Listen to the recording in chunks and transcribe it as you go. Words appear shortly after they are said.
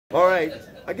All right,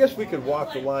 I guess we could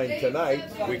walk the line tonight.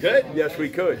 We could? Yes, we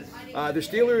could. The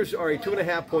Steelers are a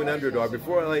 2.5-point underdog.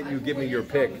 Before I let you give me your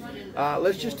pick,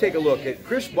 let's just take a look at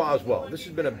Chris Boswell. This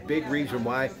has been a big reason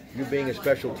why you being a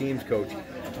special teams coach.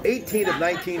 18 of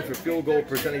 19 for field goal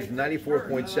percentage,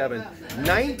 94.7.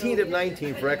 19 of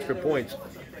 19 for extra points.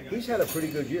 He's had a pretty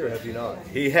good year, has he not?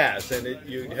 He has, and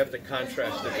you have to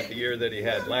contrast it with the year that he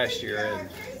had last year. And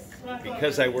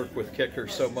because I work with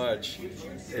kickers so much,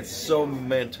 it's so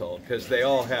mental because they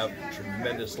all have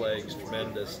tremendous legs,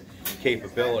 tremendous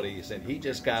capabilities, and he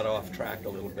just got off track a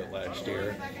little bit last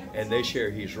year, and this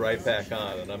year he's right back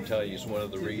on, and I'm telling you, he's one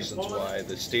of the reasons why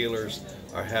the Steelers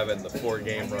are having the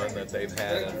 4-game run that they've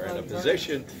had and are in a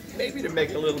position maybe to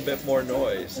make a little bit more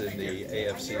noise in the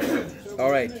AFC.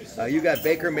 All right, you got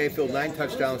Baker Mayfield, 9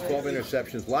 touchdowns, 12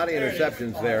 interceptions, a lot of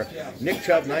interceptions there. Nick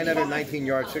Chubb, 919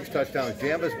 yards, 6 touchdowns.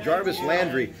 Jarvis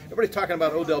Landry, everybody's talking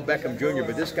about Odell Beckham Jr.,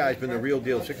 but this guy's been the real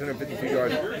deal, 652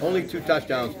 yards, only 2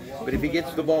 touchdowns, but if he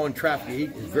gets the ball in traffic, he's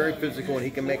very physical and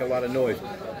he can make a lot of noise.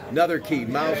 Another key,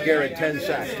 Myles Garrett, 10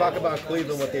 sacks. Talk about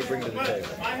Cleveland, what they bring to the table.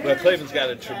 Well, Cleveland's got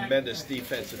a tremendous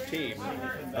defensive team,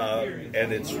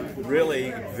 and it's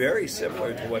really very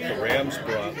similar to what the Rams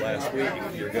brought last week.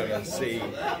 You're going to see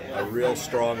a real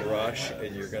strong rush,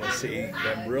 and you're going to see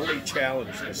them really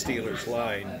challenge the Steelers'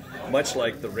 line, much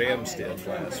like the Rams did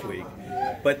last week.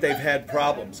 But they've had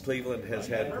problems. Cleveland has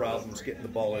had problems getting the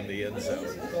ball in the end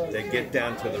zone. They get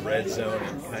down to the red zone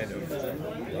and kind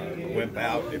of wimp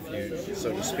out, if you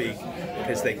so to speak,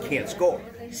 because they can't score.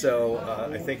 So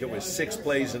I think it was 6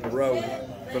 plays in a row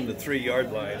from the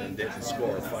 3-yard line and didn't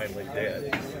score, finally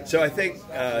did. So I think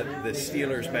the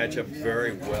Steelers match up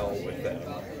very well with them.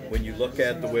 When you look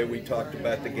at the way we talked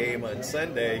about the game on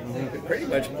Sunday, it pretty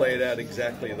much played out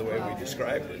exactly the way we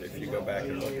described it if you go back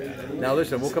and look at it. Now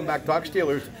listen, we'll come back, talk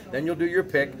Steelers, then you'll do your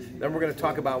pick, then we're going to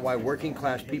talk about why working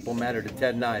class people matter to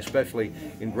Ted and I, especially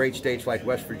in great states like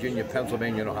West Virginia,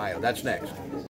 Pennsylvania, and Ohio. That's next.